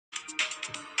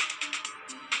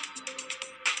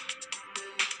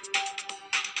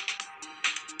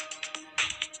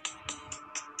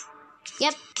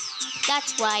Yep,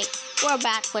 that's right. We're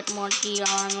back with more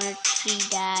grrrrrrrrrrrr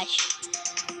 3-.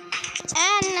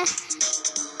 And I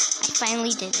finally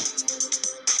did it.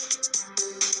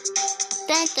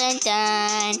 Dun dun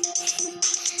dun.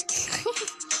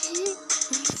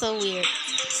 So weird.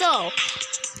 So,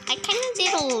 I kind of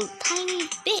did a tiny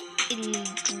bit in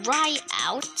Dry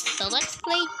Out. So let's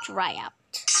play Dry Out.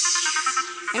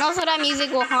 And also that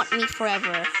music will haunt me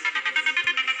forever.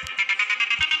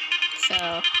 So,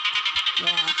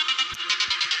 yeah.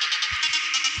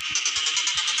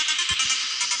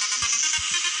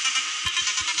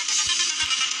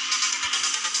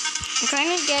 I'm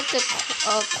trying to get the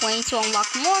coin to unlock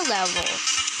more levels.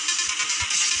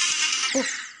 Oh.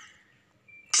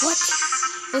 What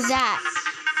was that?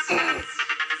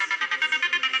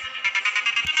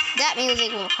 That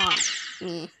music will haunt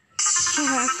me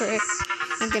forever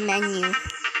in the menu.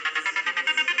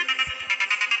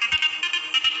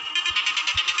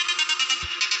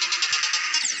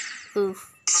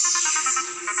 Oof.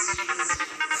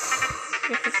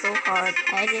 This is so hard.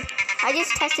 I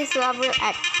just tested this level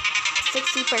at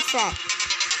 60%.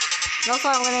 And also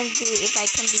I'm gonna do if I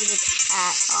can beat it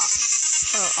at off.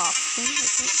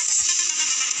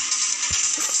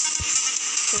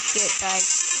 So good, guys.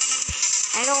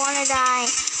 I don't wanna die.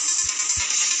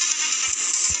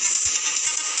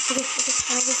 Okay,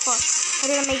 I made this far. How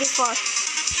did I make this far?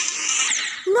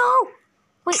 No!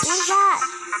 Wait, what is that?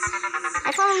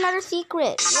 I found another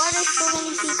secret. Why are there so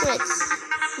many secrets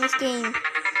in this game?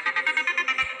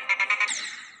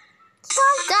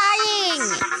 Stop dying!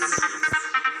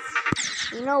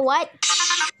 You know what?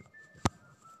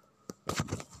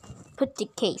 Put the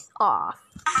case off.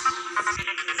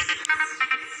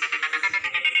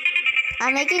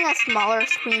 I'm making a smaller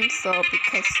screen so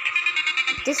because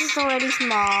this is already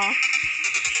small.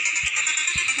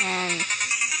 And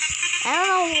I don't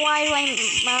know why I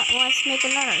must make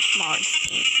another smaller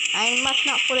screen. I must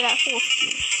not put it at full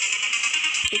screen.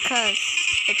 Because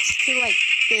it's too, like,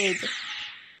 big.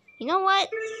 You know what?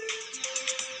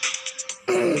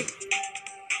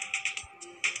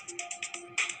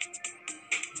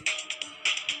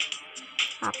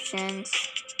 Options.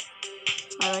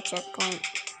 Auto checkpoint.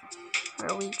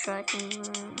 Are we tracking?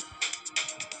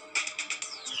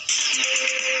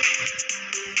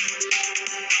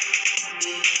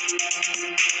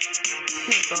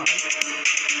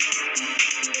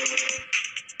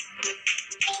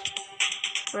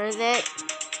 Where is it?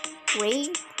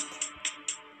 Wait.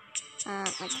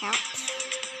 Account.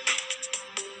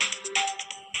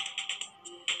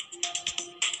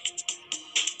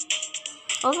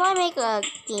 Also, I make a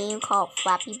game called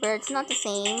Flappy Bird. It's not the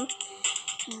same,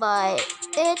 but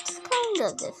it's kind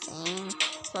of the same.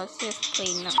 So let's just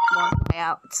play one try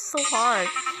out. It's so hard.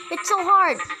 It's so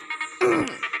hard.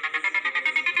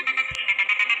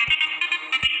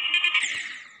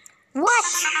 What?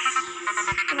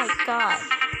 Oh my god.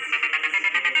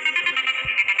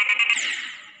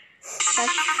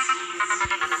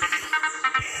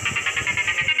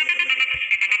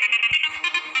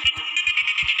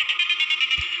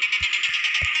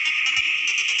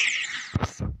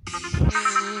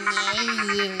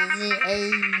 I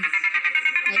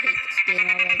hate this game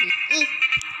already.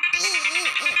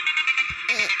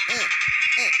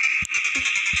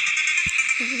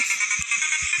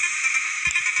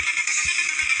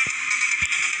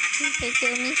 Please don't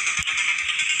kill me. I'm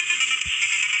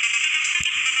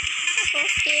so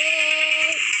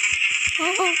scared.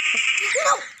 Oh.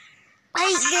 No! I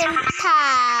didn't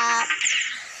tap.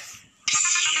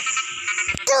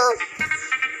 Dude!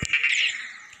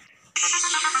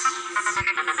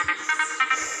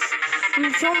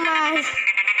 I'm so mad.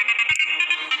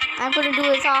 I'm gonna do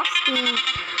it off screen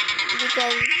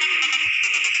because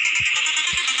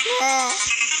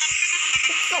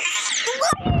it's so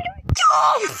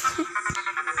jump.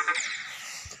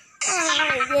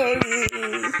 Dang it!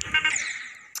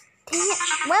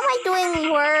 Why am I doing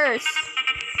worse?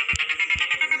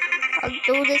 I'll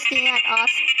do this thing at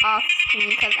off screen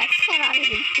because I cannot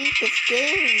even beat this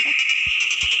game.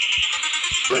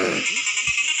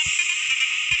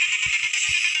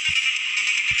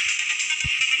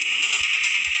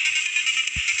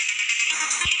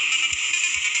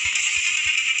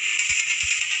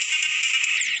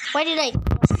 Why did I jump?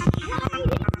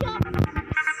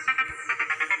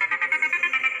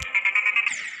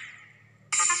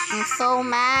 I'm so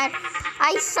mad.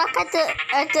 I suck at the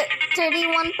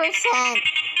 31%.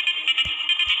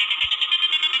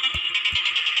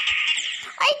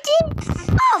 I didn't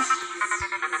jump.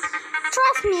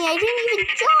 Trust me, I didn't even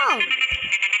jump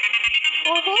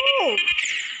or hold.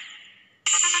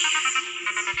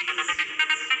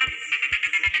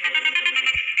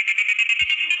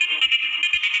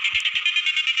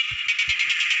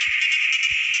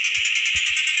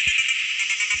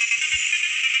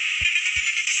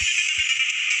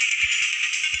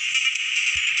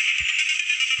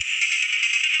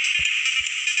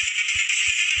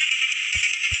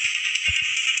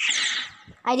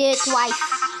 I did it twice.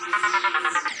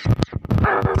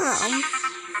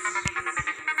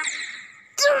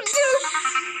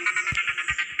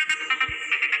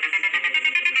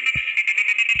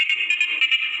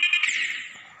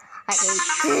 I hate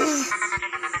this.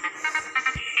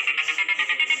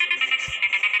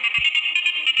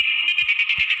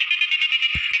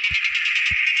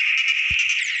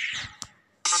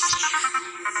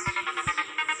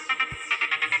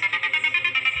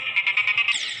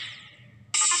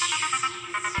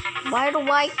 Why do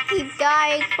I keep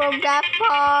dying from that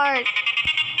part?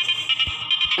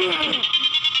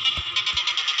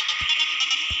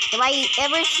 If I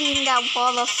ever see that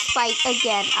wall of spite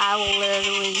again, I will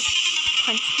literally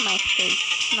punch my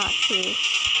face. Not true.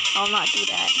 I'll not do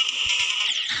that.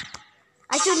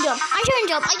 I shouldn't jump. I shouldn't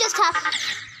jump. I just have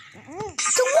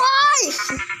twice.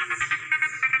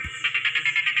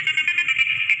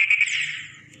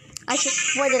 I should.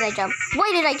 Why did I jump? Why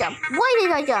did I jump? Why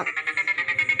did I jump?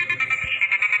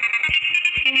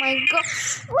 Oh my god!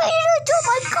 Why did I jump?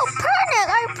 I got panic.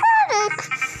 I panic.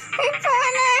 I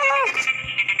panic.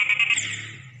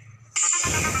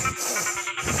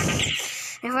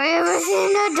 If I ever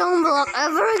see that dome block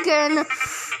ever again.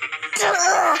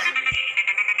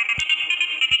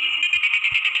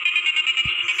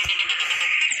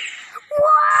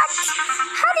 What?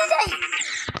 How did I?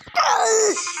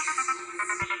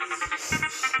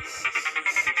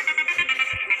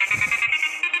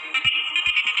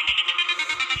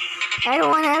 I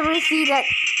don't want to ever see that.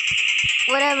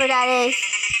 Whatever that is.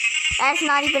 That's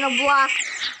not even a block.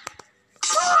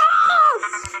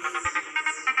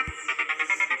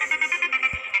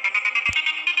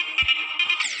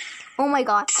 Oh my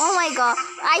god. Oh my god.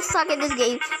 I suck at this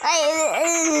game.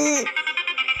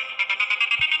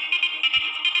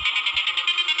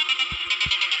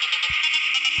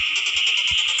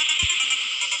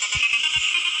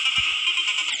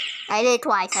 I did it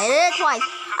twice. I did it twice.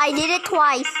 I did it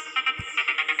twice.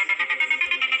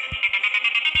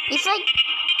 It's like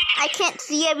I can't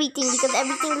see everything because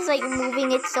everything is like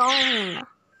moving its own.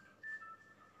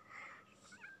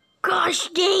 Gosh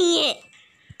dang it.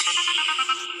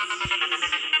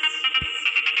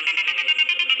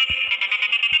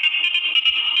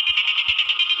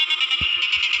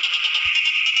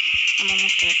 I'm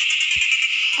almost there.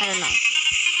 I don't know.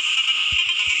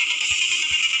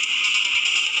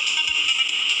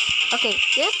 Okay,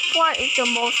 this part is the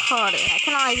most harder. I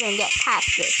cannot even get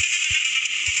past this.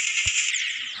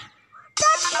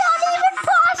 That's not even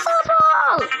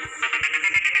possible!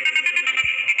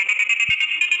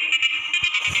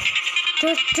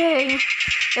 This thing.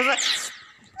 Why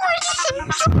did you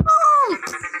jump?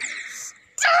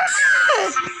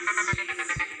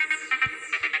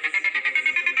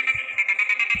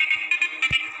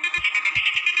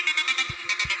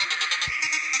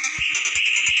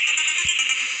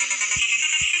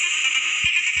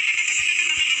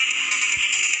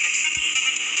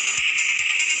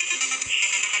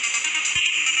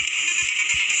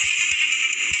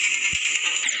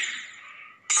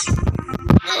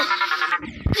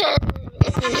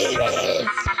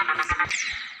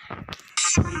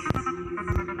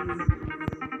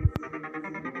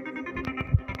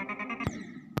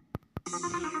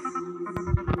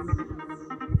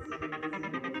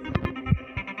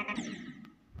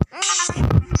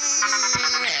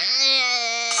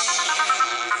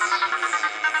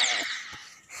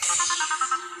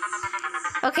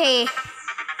 Okay,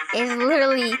 it's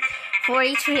literally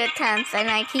 43 attempts and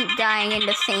I keep dying in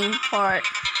the same part.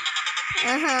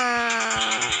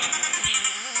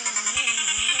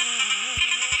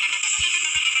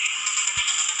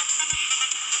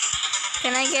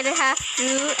 Can I get a half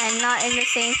through and not in the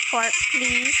same part,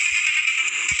 please?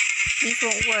 These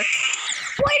won't work.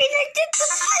 Why did I do the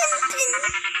same thing?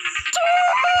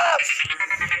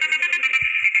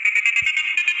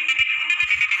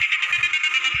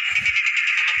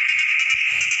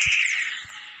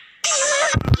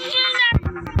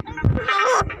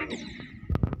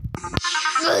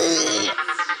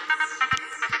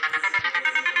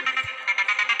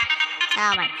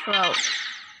 Ow, my throat.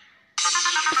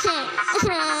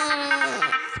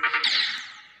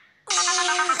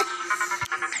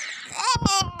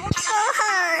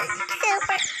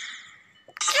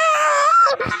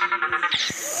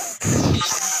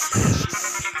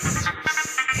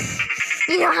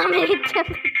 You know how many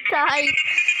times I died?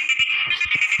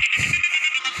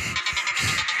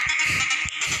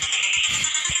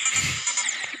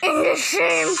 In the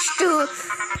same stool.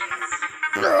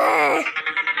 Bleh.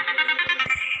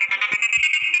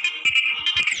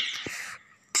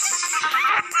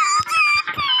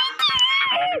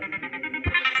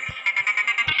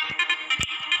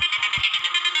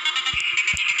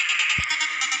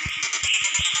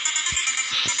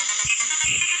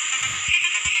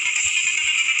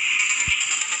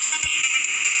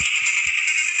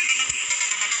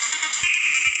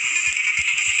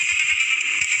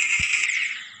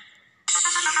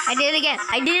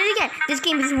 I did it again. This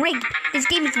game is rigged. This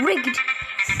game is rigged.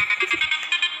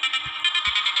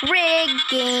 Rigged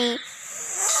game.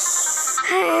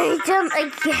 I jump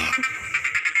again.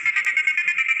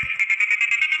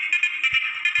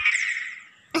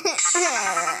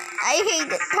 I hate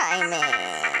the timing.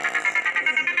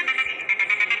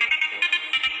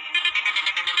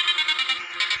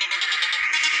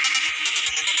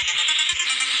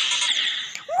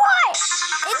 What?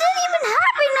 It didn't even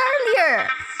happen earlier.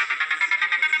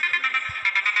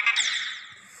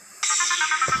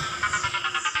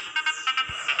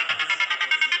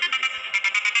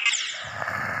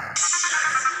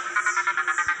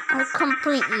 I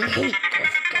completely hate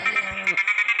this game.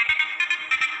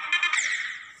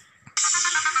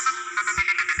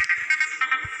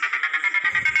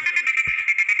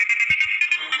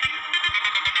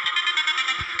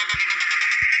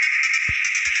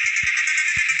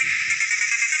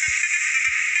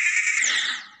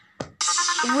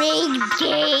 Rigged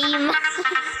game.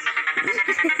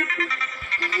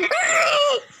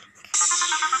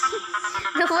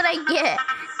 Look what I get.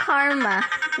 Karma.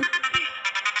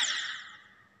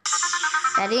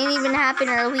 That didn't even happen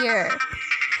earlier.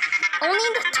 Only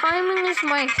the timing is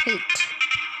my hate.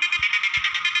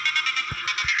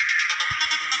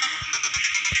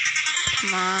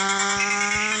 Come on.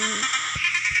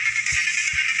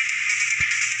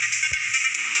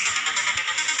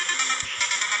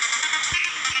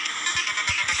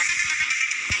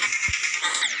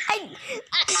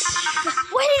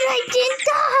 Why did I didn't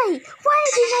die? Why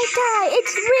did I die?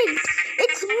 It's rigged.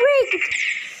 It's rigged.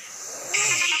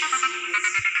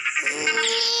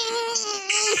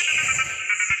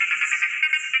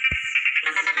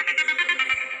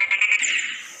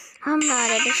 I'm mad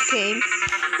at this game.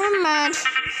 I'm mad.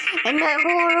 And that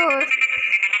horror.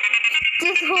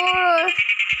 This horror.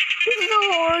 This is a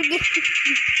horror game.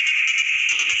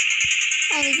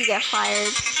 I need to get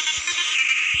fired.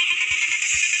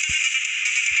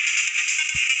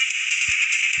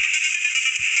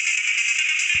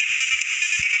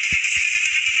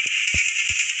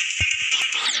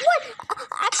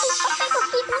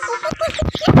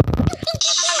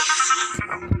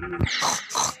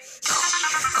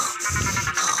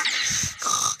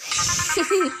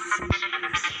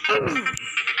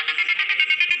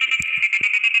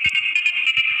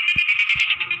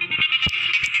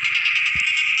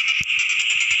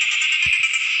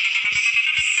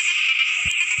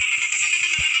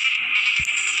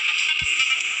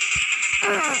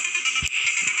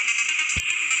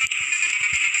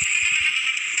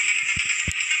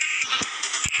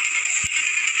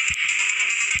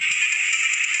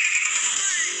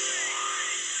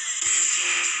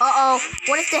 Uh-oh,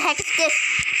 what the heck is this?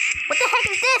 What the heck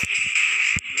is this?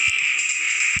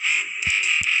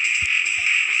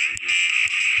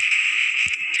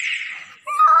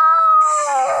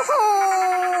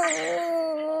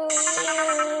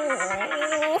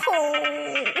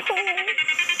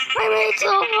 I made it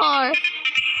so far.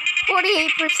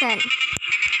 48%.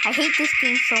 I hate this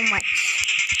game so much.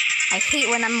 I hate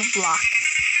when I'm a block.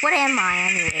 What am I,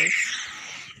 anyways?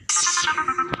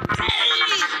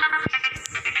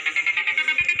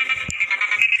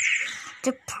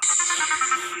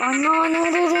 Oh no, no,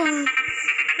 no, no.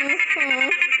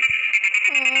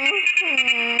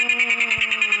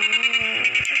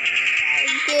 I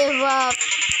give up.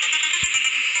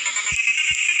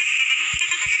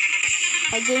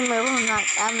 A gamer,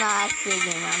 I'm not actually a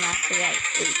gamer, I'm actually like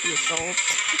 8 years old.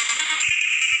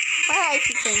 Why do I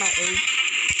keep saying my age?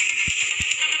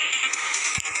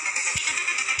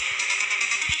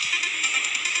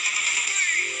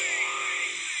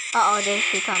 Uh-oh, there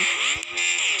she comes.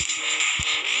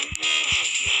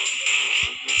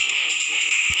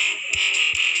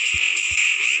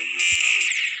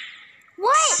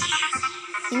 What?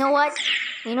 You know what?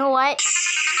 You know what?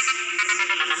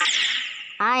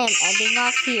 I am ending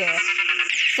off here.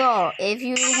 So, if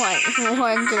you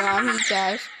want to love me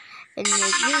guys and make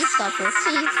me suffer,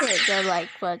 please hit the like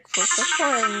button for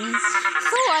supporting me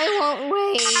so I won't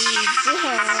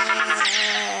rage.